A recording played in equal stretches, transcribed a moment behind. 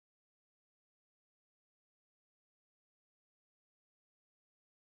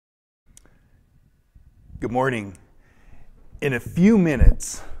Good morning. In a few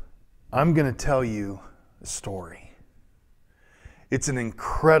minutes, I'm going to tell you a story. It's an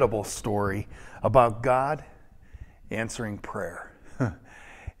incredible story about God answering prayer.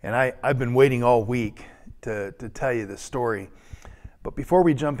 And I've been waiting all week to tell you this story. But before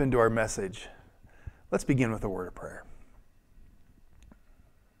we jump into our message, let's begin with a word of prayer.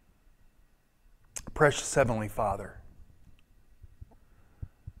 Precious Heavenly Father,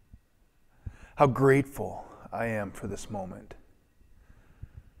 how grateful I am for this moment.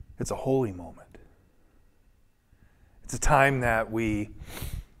 It's a holy moment. It's a time that we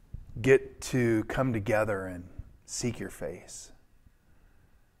get to come together and seek your face.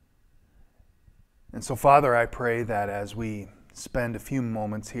 And so, Father, I pray that as we spend a few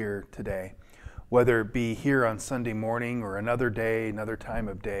moments here today, whether it be here on Sunday morning or another day, another time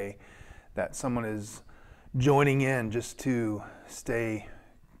of day, that someone is joining in just to stay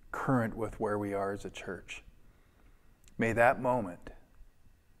current with where we are as a church. May that moment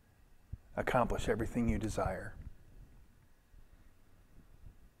accomplish everything you desire.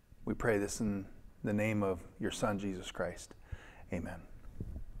 We pray this in the name of your Son, Jesus Christ. Amen.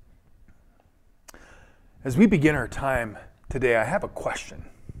 As we begin our time today, I have a question.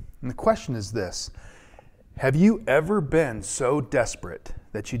 And the question is this: have you ever been so desperate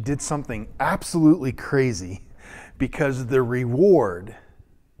that you did something absolutely crazy because the reward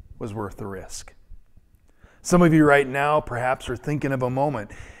was worth the risk? Some of you right now perhaps are thinking of a moment,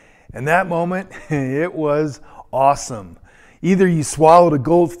 and that moment, it was awesome. Either you swallowed a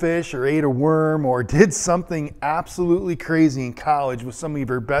goldfish or ate a worm or did something absolutely crazy in college with some of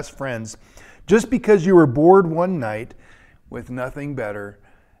your best friends just because you were bored one night with nothing better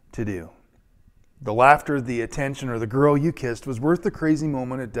to do. The laughter, the attention, or the girl you kissed was worth the crazy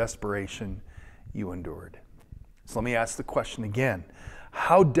moment of desperation you endured. So let me ask the question again.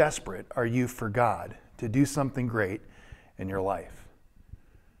 How desperate are you for God to do something great in your life?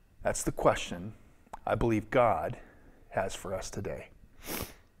 That's the question I believe God has for us today.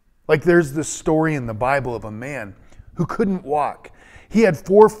 Like there's this story in the Bible of a man who couldn't walk. He had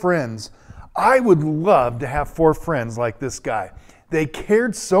 4 friends. I would love to have 4 friends like this guy. They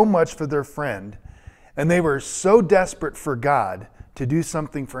cared so much for their friend, and they were so desperate for God to do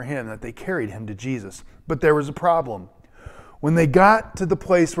something for him that they carried him to Jesus. But there was a problem. When they got to the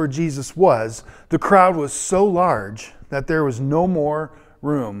place where Jesus was, the crowd was so large that there was no more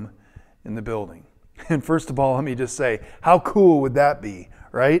room in the building. And first of all, let me just say, how cool would that be,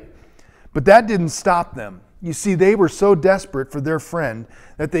 right? But that didn't stop them. You see, they were so desperate for their friend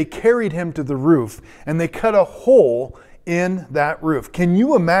that they carried him to the roof and they cut a hole in that roof. Can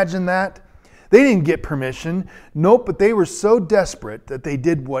you imagine that? They didn't get permission. Nope, but they were so desperate that they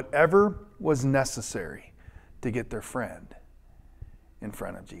did whatever was necessary to get their friend in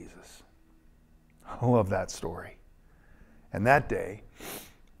front of Jesus. I love that story. And that day,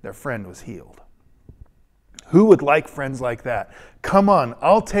 their friend was healed. Who would like friends like that? Come on,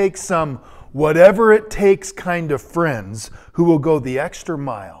 I'll take some whatever it takes kind of friends who will go the extra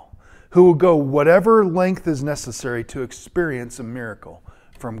mile, who will go whatever length is necessary to experience a miracle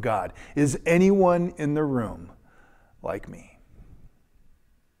from God. Is anyone in the room like me?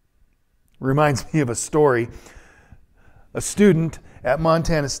 Reminds me of a story. A student at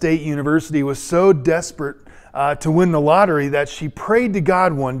Montana State University was so desperate to win the lottery that she prayed to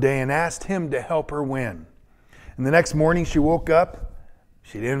God one day and asked him to help her win. And the next morning she woke up,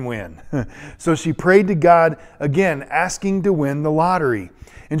 she didn't win. So she prayed to God again, asking to win the lottery.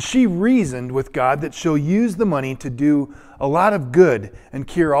 And she reasoned with God that she'll use the money to do a lot of good and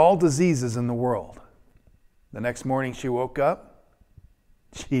cure all diseases in the world. The next morning she woke up,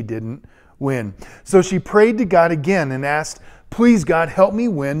 she didn't win. So she prayed to God again and asked, please God, help me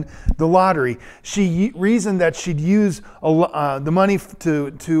win the lottery. She reasoned that she'd use the money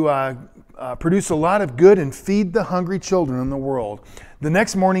to produce a lot of good and feed the hungry children in the world. The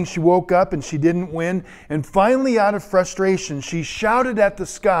next morning she woke up and she didn't win. And finally, out of frustration, she shouted at the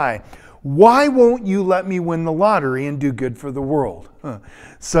sky, why won't you let me win the lottery and do good for the world?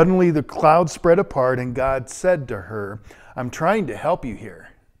 Suddenly the clouds spread apart and God said to her, I'm trying to help you here,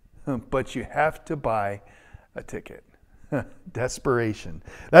 but you have to buy a ticket. Desperation.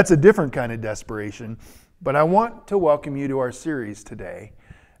 That's a different kind of desperation. But I want to welcome you to our series today.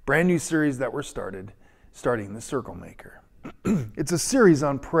 Brand new series that we're starting The Circle Maker. It's a series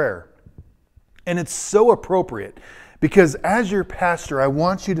on prayer. And it's so appropriate because as your pastor, I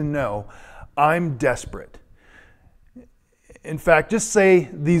want you to know I'm desperate. In fact, just say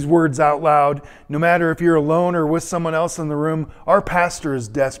these words out loud. No matter if you're alone or with someone else in the room, our pastor is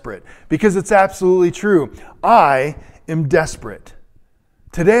desperate because it's absolutely true. I am desperate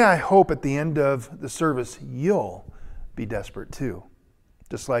Today, I hope at the end of the service, you'll be desperate too,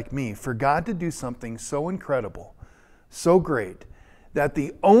 just like me, for God to do something so incredible, so great, that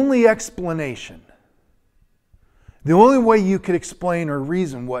the only explanation, the only way you could explain or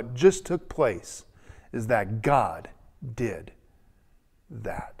reason what just took place is that God did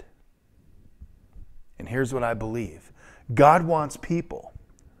that. And here's what I believe. God wants people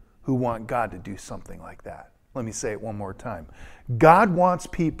who want God to do something like that. Let me say it one more time. God wants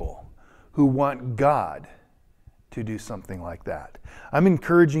people who want God to do something like that. I'm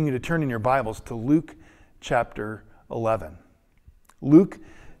encouraging you to turn in your Bibles to Luke chapter 11. Luke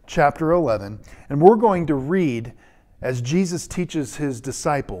chapter 11. And we're going to read as Jesus teaches his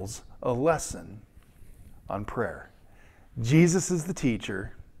disciples a lesson on prayer. Jesus is the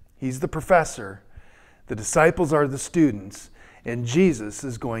teacher. He's the professor. The disciples are the students. And Jesus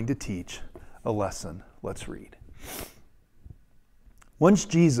is going to teach a lesson. Let's read. Once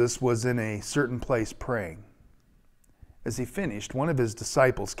Jesus was in a certain place praying. As he finished, one of his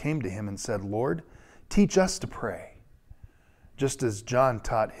disciples came to him and said, "Lord, teach us to pray, just as John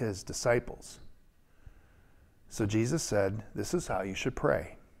taught his disciples." So Jesus said, "This is how you should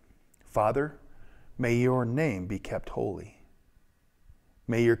pray. Father, may your name be kept holy.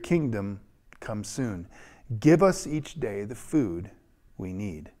 May your kingdom come soon. Give us each day the food we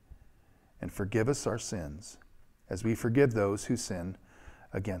need. And forgive us our sins, as we forgive those who sin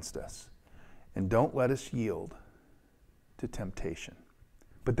against us. And don't let us yield to temptation."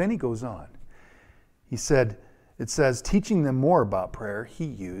 But then he goes on. He said, it says, teaching them more about prayer, he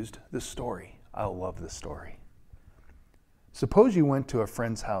used the story. I love this story. Suppose you went to a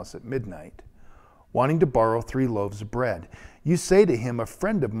friend's house at midnight, wanting to borrow 3 loaves of bread. You say to him, "A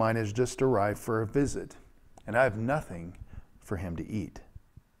friend of mine has just arrived for a visit, and I have nothing for him to eat."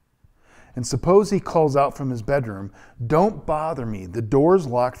 And suppose he calls out from his bedroom, "Don't bother me. The door's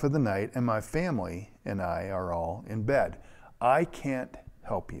locked for the night, and my family and I are all in bed. I can't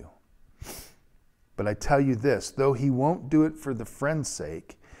help you." But I tell you this, though he won't do it for the friend's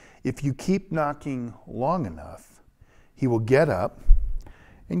sake, if you keep knocking long enough, he will get up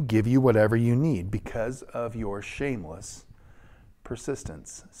and give you whatever you need because of your shameless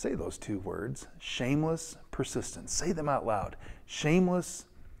persistence. Say those 2 words, shameless persistence. Say them out loud. Shameless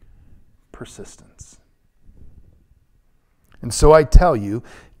persistence. And so I tell you,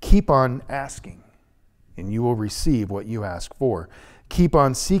 keep on asking, and you will receive what you ask for. Keep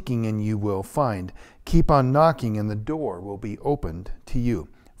on seeking, and you will find. Keep on knocking, and the door will be opened to you.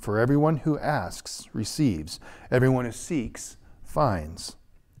 For everyone who asks receives. Everyone who seeks finds.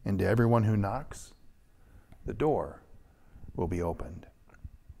 And to everyone who knocks, the door will be opened.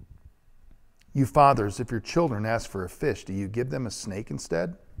 You fathers, if your children ask for a fish, do you give them a snake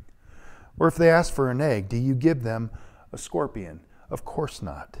instead? Or if they ask for an egg, do you give them a scorpion? Of course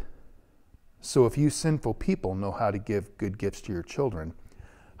not. So if you sinful people know how to give good gifts to your children,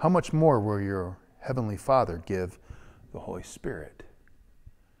 how much more will your heavenly Father give the Holy Spirit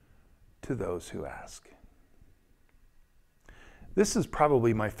to those who ask? This is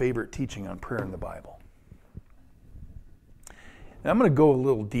probably my favorite teaching on prayer in the Bible. And I'm going to go a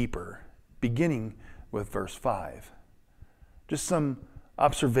little deeper, beginning with verse 5. Just some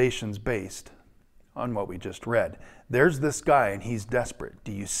observations based on what we just read. There's this guy and he's desperate.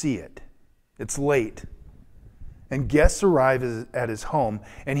 Do you see it? It's late. And guests arrive at his home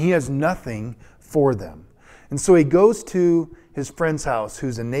and he has nothing for them. And so he goes to his friend's house,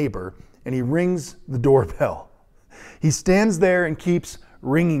 who's a neighbor, and he rings the doorbell. He stands there and keeps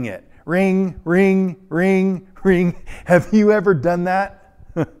ringing it. Ring, ring, ring, ring. Have you ever done that?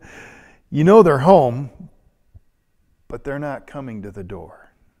 You know they're home, but they're not coming to the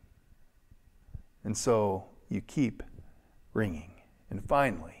door. And so you keep ringing. And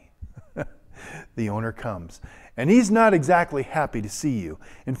finally, the owner comes. And he's not exactly happy to see you.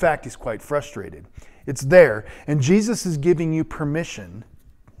 In fact, he's quite frustrated. It's there, and Jesus is giving you permission.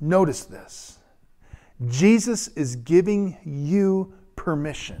 Notice this. Jesus is giving you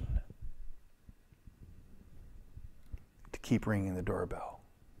permission to keep ringing the doorbell.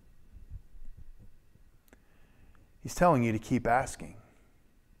 He's telling you to keep asking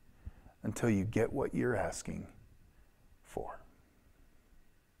until you get what you're asking for.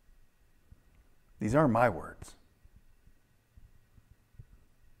 These aren't my words.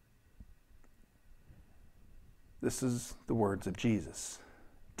 This is the words of Jesus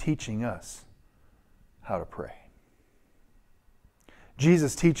teaching us how to pray.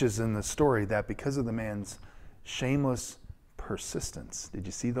 Jesus teaches in the story that because of the man's shameless persistence, did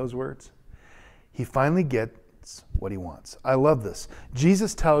you see those words? He finally gets what he wants. I love this.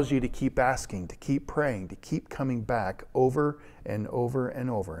 Jesus tells you to keep asking, to keep praying, to keep coming back over and over and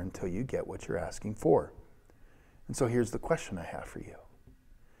over until you get what you're asking for. And so here's the question I have for you.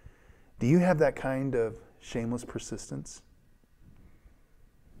 Do you have that kind of shameless persistence?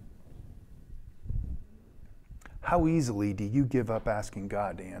 How easily do you give up asking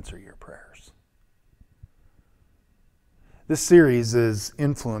God to answer your prayers? This series is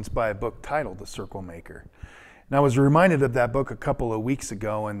influenced by a book titled The Circle Maker. And I was reminded of that book a couple of weeks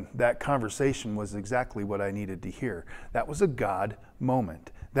ago, and that conversation was exactly what I needed to hear. That was a God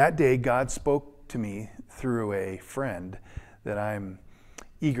moment. That day, God spoke to me through a friend that I'm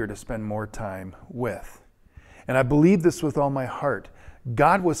eager to spend more time with. And I believe this with all my heart.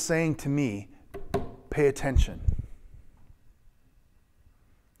 God was saying to me, pay attention.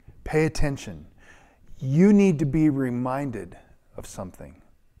 Pay attention. You need to be reminded of something.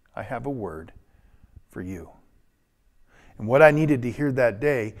 I have a word for you. And what I needed to hear that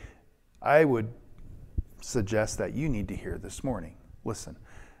day, I would suggest that you need to hear this morning. Listen,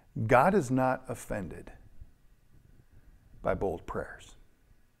 God is not offended by bold prayers.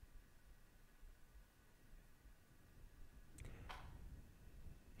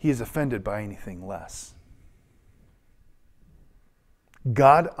 He is offended by anything less.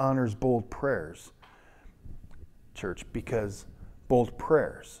 God honors bold prayers, church, because bold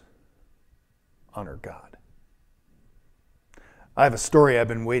prayers honor God. I have a story I've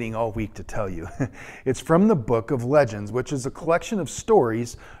been waiting all week to tell you. It's from the Book of Legends, which is a collection of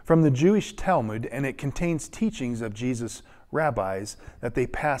stories from the Jewish Talmud, and it contains teachings of Jesus' rabbis that they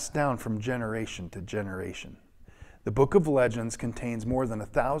passed down from generation to generation. The Book of Legends contains more than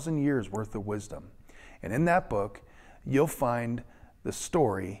 1,000 years worth of wisdom. And in that book, you'll find the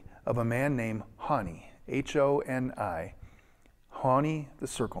story of a man named Hani, H-O-N-I, Hani the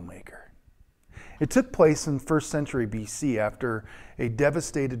Circle Maker. It took place in 1st century BC after a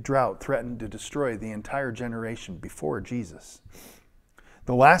devastated drought threatened to destroy the entire generation before Jesus.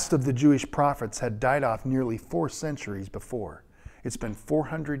 The last of the Jewish prophets had died off nearly 4 centuries before. It's been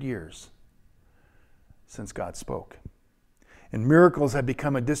 400 years since God spoke. And miracles had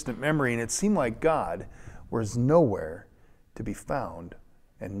become a distant memory, and it seemed like God was nowhere to be found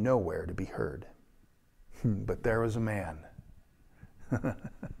and nowhere to be heard. But there was a man.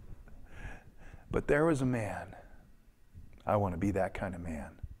 But there was a man. I want to be that kind of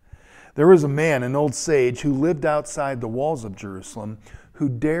man. There was a man, an old sage, who lived outside the walls of Jerusalem, who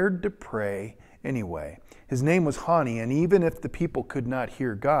dared to pray anyway. His name was Hani, and even if the people could not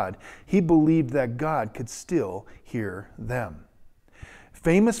hear God, he believed that God could still hear them.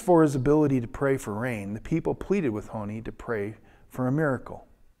 Famous for his ability to pray for rain, the people pleaded with Hani to pray for a miracle.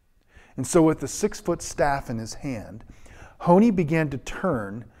 And so with the 6-foot staff in his hand, Hani began to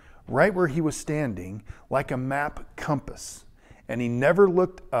turn right where he was standing like a map compass, and he never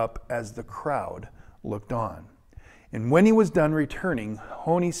looked up as the crowd looked on. And when he was done returning,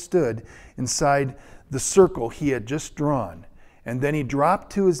 Hani stood inside the circle he had just drawn, and then he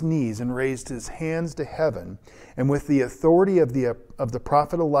dropped to his knees and raised his hands to heaven, and with the authority of the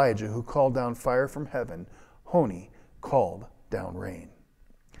prophet Elijah, who called down fire from heaven, Hani called down rain.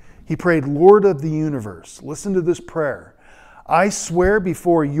 He prayed, Lord of the universe, listen to this prayer. I swear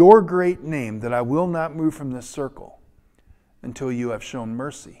before your great name that I will not move from this circle until you have shown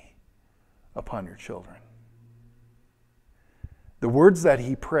mercy upon your children. The words that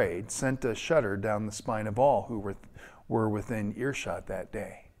he prayed sent a shudder down the spine of all who were within earshot that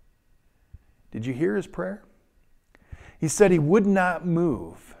day. Did you hear his prayer? He said he would not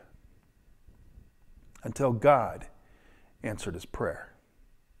move until God answered his prayer.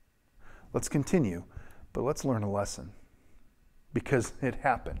 Let's continue, but let's learn a lesson, because it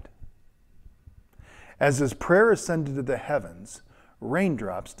happened. As his prayer ascended to the heavens,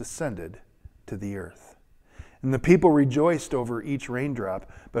 raindrops descended to the earth. And the people rejoiced over each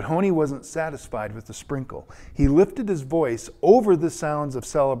raindrop, but Hani wasn't satisfied with the sprinkle. He lifted his voice over the sounds of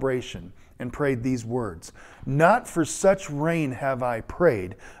celebration and prayed these words, Not for such rain have I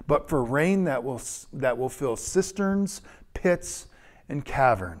prayed, but for rain that will fill cisterns, pits, and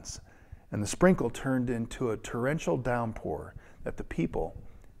caverns. And the sprinkle turned into a torrential downpour that the people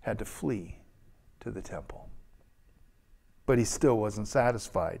had to flee to the temple. But he still wasn't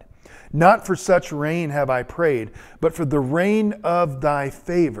satisfied. Not for such rain have I prayed, but for the rain of thy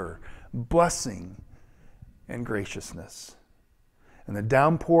favor, blessing, and graciousness. And the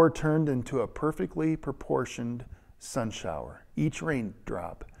downpour turned into a perfectly proportioned sun shower, each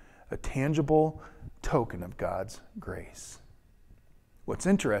raindrop a tangible token of God's grace. What's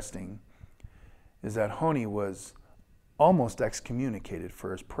interesting is that Hani was almost excommunicated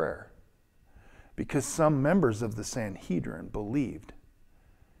for his prayer, because some members of the Sanhedrin believed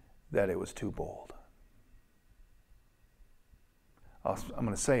that it was too bold. I'm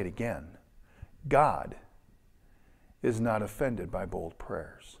going to say it again. God is not offended by bold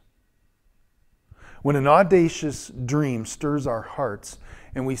prayers. When an audacious dream stirs our hearts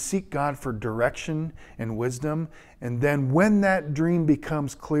and we seek God for direction and wisdom, and then when that dream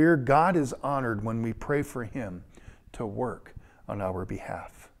becomes clear, God is honored when we pray for Him to work on our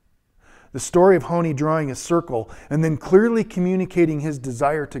behalf. The story of Honi drawing a circle and then clearly communicating his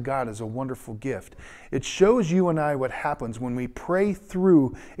desire to God is a wonderful gift. It shows you and I what happens when we pray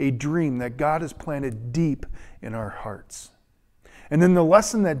through a dream that God has planted deep in our hearts. And then the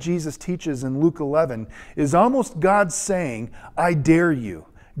lesson that Jesus teaches in Luke 11 is almost God saying, I dare you.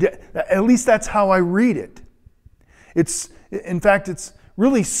 At least that's how I read it. In fact, it's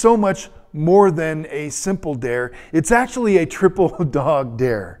really so much more than a simple dare. It's actually a triple dog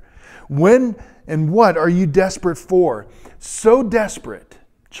dare. When and what are you desperate for? So desperate,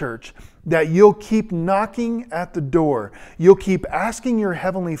 church, that you'll keep knocking at the door. You'll keep asking your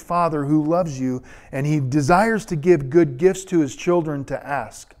Heavenly Father who loves you and He desires to give good gifts to His children to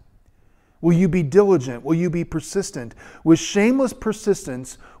ask. Will you be diligent? Will you be persistent? With shameless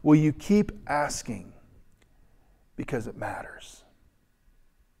persistence, will you keep asking? Because it matters.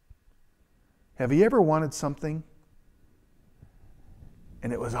 Have you ever wanted something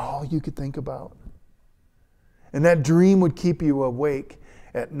and it was all you could think about? And that dream would keep you awake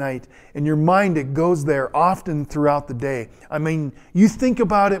at night. In your mind, it goes there often throughout the day. I mean, you think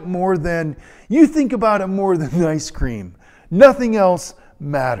about it more than ice cream. Nothing else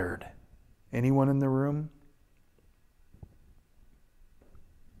mattered. Anyone in the room?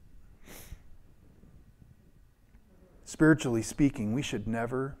 Spiritually speaking, we should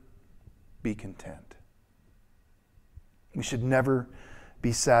never be content. We should never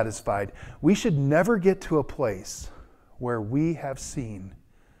be satisfied. We should never get to a place where we have seen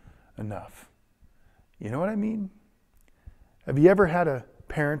enough. You know what I mean? Have you ever had a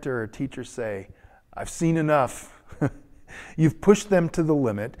parent or a teacher say, I've seen enough? You've pushed them to the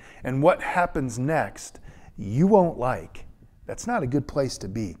limit, and what happens next, you won't like. That's not a good place to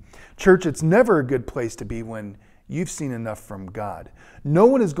be. Church, it's never a good place to be when you've seen enough from God. No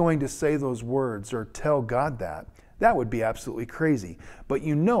one is going to say those words or tell God that. That would be absolutely crazy. But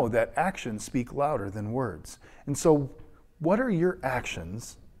you know that actions speak louder than words. And so, what are your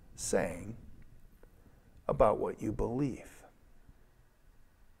actions saying about what you believe?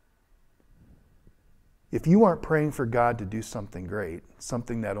 If you aren't praying for God to do something great,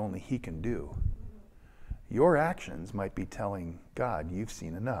 something that only He can do, your actions might be telling God you've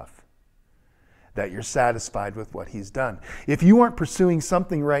seen enough, that you're satisfied with what He's done. If you aren't pursuing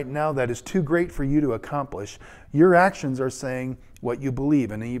something right now that is too great for you to accomplish, your actions are saying what you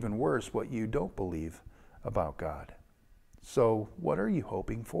believe, and even worse, what you don't believe about God. So, what are you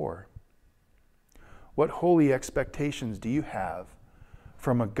hoping for? What holy expectations do you have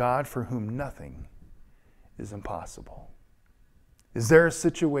from a God for whom nothing is impossible? Is there a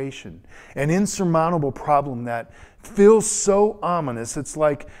situation, an insurmountable problem that feels so ominous, it's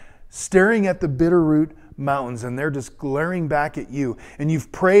like staring at the Bitterroot Mountains and they're just glaring back at you, and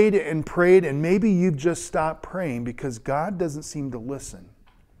you've prayed and prayed, and maybe you've just stopped praying because God doesn't seem to listen,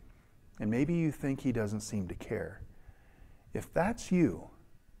 and maybe you think He doesn't seem to care? If that's you,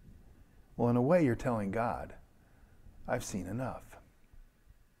 well, in a way you're telling God, I've seen enough.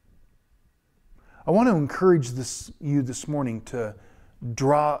 I want to encourage you this morning to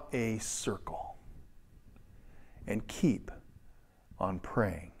draw a circle and keep on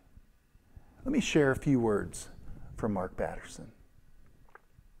praying. Let me share a few words from Mark Batterson.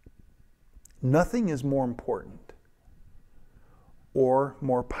 Nothing is more important or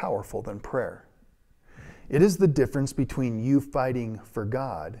more powerful than prayer. It is the difference between you fighting for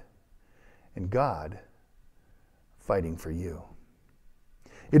God and God fighting for you.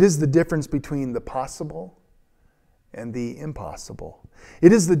 It is the difference between the possible and the impossible.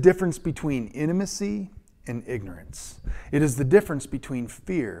 It is the difference between intimacy and ignorance. It is the difference between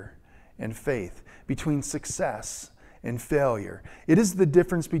fear and faith, between success and failure. It is the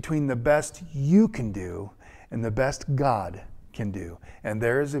difference between the best you can do and the best God can do. And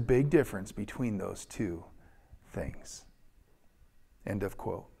there is a big difference between those two things. End of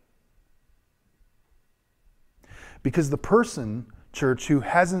quote. Because the person, church, who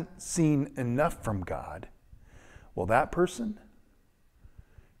hasn't seen enough from God, well, that person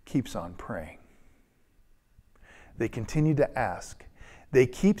keeps on praying. They continue to ask. They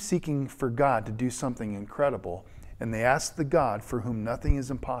keep seeking for God to do something incredible, and they ask the God for whom nothing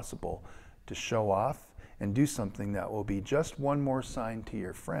is impossible to show off and do something that will be just one more sign to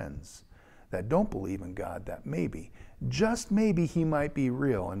your friends that don't believe in God that maybe, just maybe, he might be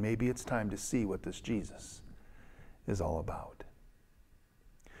real, and maybe it's time to see what this Jesus is all about.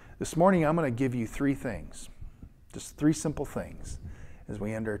 This morning I'm going to give you 3 things, just 3 simple things as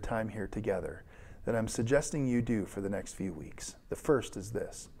we end our time here together that I'm suggesting you do for the next few weeks. The first is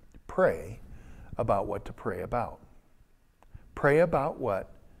this: pray about what to pray about. Pray about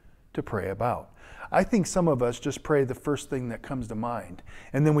what to pray about. I think some of us just pray the first thing that comes to mind,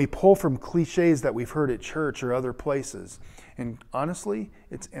 and then we pull from cliches that we've heard at church or other places. And honestly,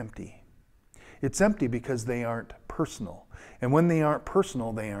 it's empty. It's empty because they aren't personal. And when they aren't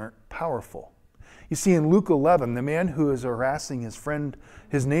personal, they aren't powerful. You see, in Luke 11, the man who is harassing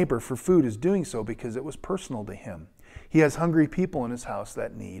his neighbor for food is doing so because it was personal to him. He has hungry people in his house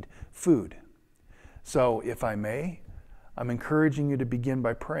that need food. So, if I may, I'm encouraging you to begin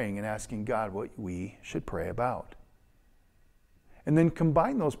by praying and asking God what we should pray about. And then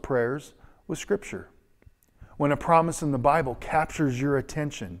combine those prayers with Scripture. When a promise in the Bible captures your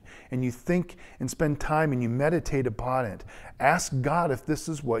attention and you think and spend time and you meditate upon it, ask God if this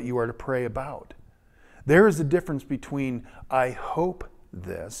is what you are to pray about. There is a difference between "I hope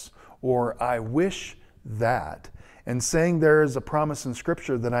this" or "I wish that," and saying there is a promise in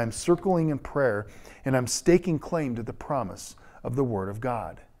Scripture that I'm circling in prayer and I'm staking claim to the promise of the Word of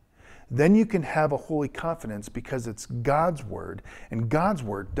God. Then you can have a holy confidence because it's God's Word, and God's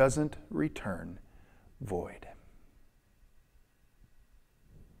Word doesn't return void.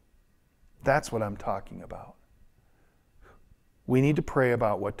 That's what I'm talking about. We need to pray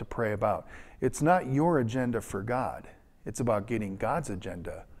about what to pray about. It's not your agenda for God. It's about getting God's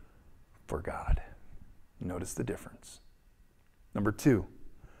agenda for God. Notice the difference. Number 2,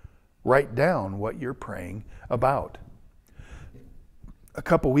 write down what you're praying about. A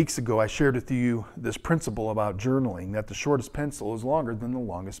couple weeks ago, I shared with you this principle about journaling, that the shortest pencil is longer than the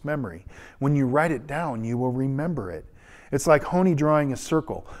longest memory. When you write it down, you will remember it. It's like Honey drawing a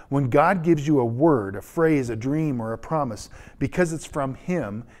circle. When God gives you a word, a phrase, a dream, or a promise, because it's from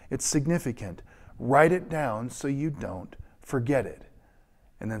Him, it's significant. Write it down so you don't forget it.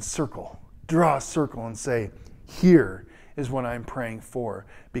 And then circle. Draw a circle and say, here is what I'm praying for,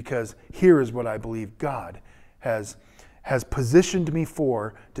 because here is what I believe God has positioned me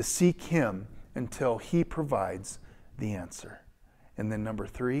for, to seek Him until He provides the answer. And then number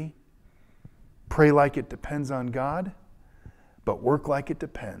 3, pray like it depends on God, but work like it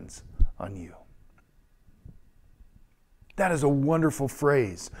depends on you. That is a wonderful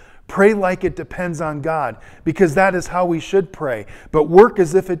phrase. Pray like it depends on God, because that is how we should pray. But work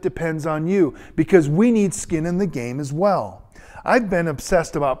as if it depends on you, because we need skin in the game as well. I've been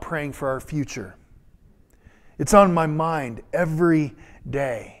obsessed about praying for our future. It's on my mind every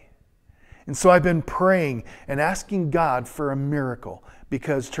day. And so I've been praying and asking God for a miracle,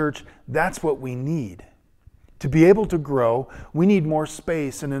 because, church, that's what we need. To be able to grow, we need more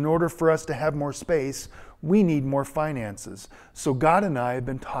space, and in order for us to have more space, we need more finances. So God and I have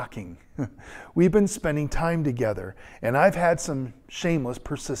been talking. We've been spending time together, and I've had some shameless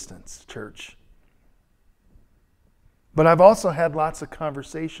persistence, church. But I've also had lots of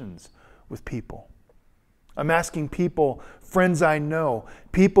conversations with people. I'm asking people, friends I know,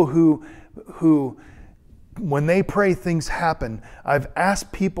 people who when they pray, things happen. I've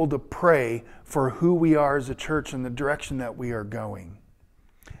asked people to pray for who we are as a church and the direction that we are going.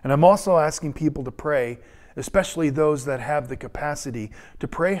 And I'm also asking people to pray, especially those that have the capacity, to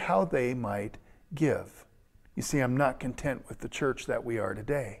pray how they might give. You see, I'm not content with the church that we are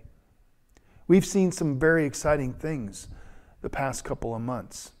today. We've seen some very exciting things the past couple of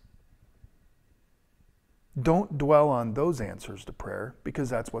months. Don't dwell on those answers to prayer, because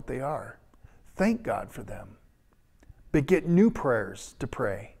that's what they are. Thank God for them. But get new prayers to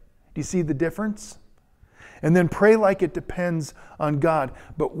pray. Do you see the difference? And then pray like it depends on God,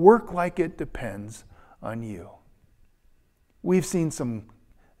 but work like it depends on you. We've seen some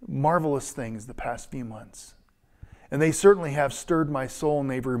marvelous things the past few months. And they certainly have stirred my soul, and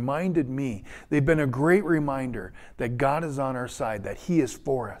they've reminded me, they've been a great reminder that God is on our side, that He is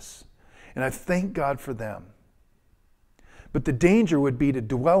for us. And I thank God for them. But the danger would be to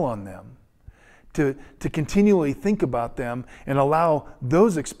dwell on them, to continually think about them and allow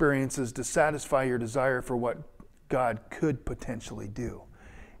those experiences to satisfy your desire for what God could potentially do.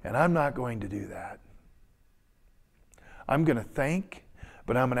 And I'm not going to do that. I'm going to thank,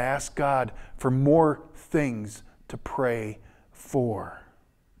 but I'm going to ask God for more things to pray for.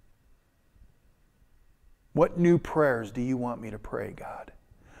 What new prayers do you want me to pray, God?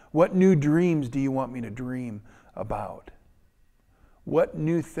 What new dreams do you want me to dream about? What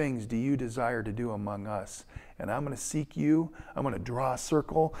new things do you desire to do among us? And I'm going to seek you. I'm going to draw a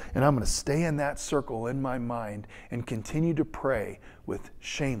circle, and I'm going to stay in that circle in my mind and continue to pray with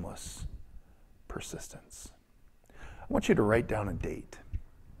shameless persistence. I want you to write down a date.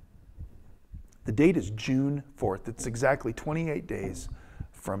 The date is June 4th. It's exactly 28 days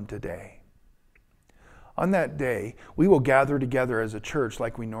from today. On that day, we will gather together as a church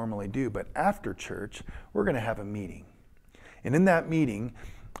like we normally do, but after church, we're going to have a meeting. And in that meeting,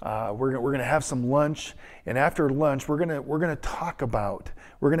 we're going to have some lunch, and after lunch, we're going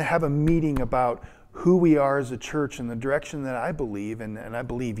to have a meeting about who we are as a church and the direction that I believe, and I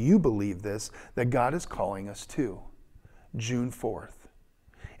believe you believe this, that God is calling us to. June 4th.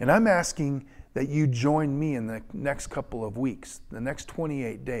 And I'm asking that you join me in the next couple of weeks, the next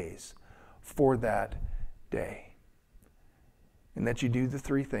 28 days, for that day. And that you do the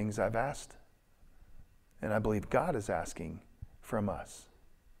 3 things I've asked, and I believe God is asking from us.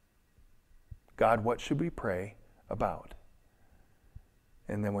 God, what should we pray about?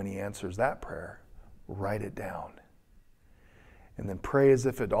 And then when he answers that prayer, write it down. And then pray as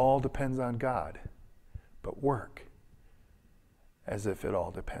if it all depends on God, but work as if it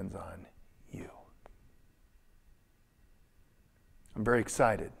all depends on you. I'm very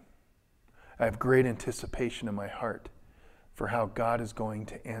excited. I have great anticipation in my heart for how God is going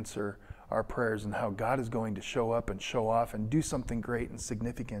to answer our prayers and how God is going to show up and show off and do something great and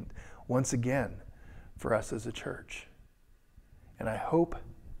significant once again for us as a church. And I hope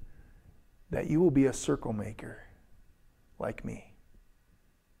that you will be a circle maker like me.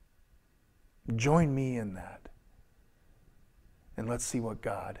 Join me in that. And let's see what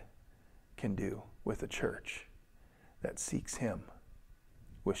God can do with a church that seeks him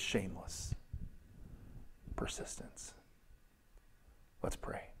with shameless persistence. Let's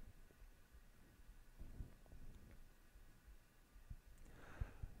pray.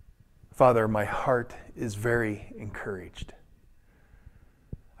 Father, my heart is very encouraged.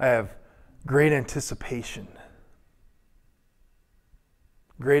 I have great anticipation,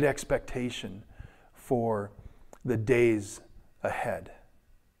 great expectation for the days ahead.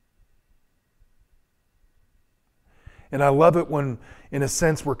 And I love it when, in a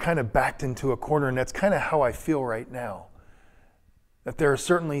sense, we're kind of backed into a corner, and that's kind of how I feel right now. That there are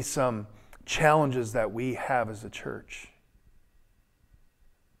certainly some challenges that we have as a church.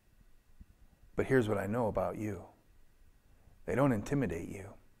 But here's what I know about you. They don't intimidate you.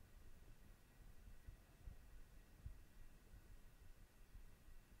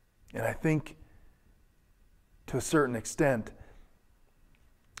 And I think, to a certain extent,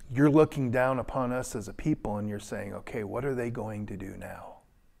 you're looking down upon us as a people and you're saying, okay, what are they going to do now?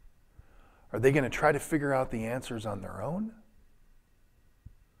 Are they going to try to figure out the answers on their own?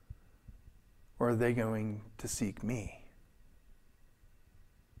 Or are they going to seek me?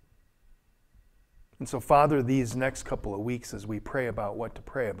 And so, Father, these next couple of weeks as we pray about what to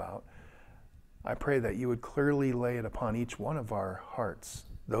pray about, I pray that you would clearly lay it upon each one of our hearts,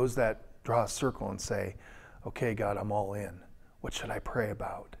 those that draw a circle and say, okay, God, I'm all in. What should I pray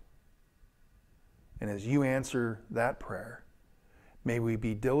about? And as you answer that prayer, may we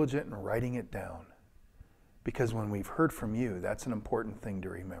be diligent in writing it down. Because when we've heard from you, that's an important thing to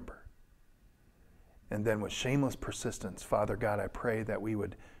remember. And then with shameless persistence, Father God, I pray that we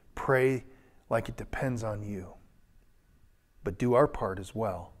would pray like it depends on you, but do our part as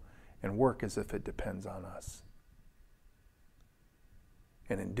well and work as if it depends on us.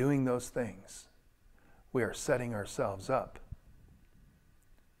 And in doing those things, we are setting ourselves up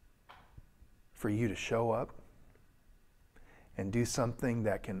for you to show up and do something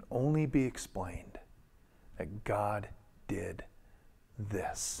that can only be explained, that God did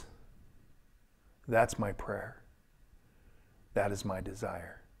this. That's my prayer. That is my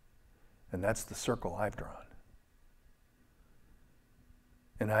desire. And that's the circle I've drawn.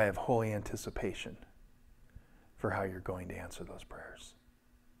 And I have holy anticipation for how you're going to answer those prayers.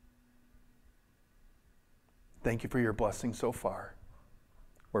 Thank you for your blessing so far.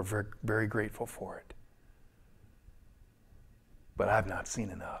 We're very, very grateful for it. But I've not seen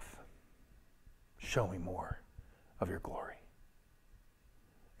enough. Show me more of your glory.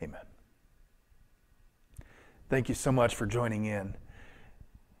 Amen. Thank you so much for joining in.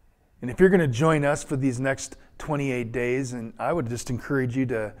 And if you're going to join us for these next 28 days, and I would just encourage you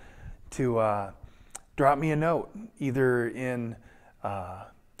to drop me a note, either in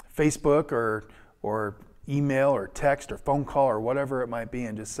Facebook or email or text or phone call or whatever it might be,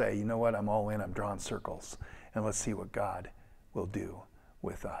 and just say, you know what, I'm all in, I'm drawing circles, and let's see what God will do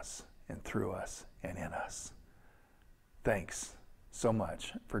with us and through us and in us. Thanks so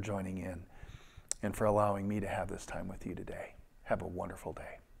much for joining in and for allowing me to have this time with you today. Have a wonderful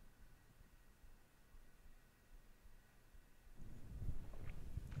day.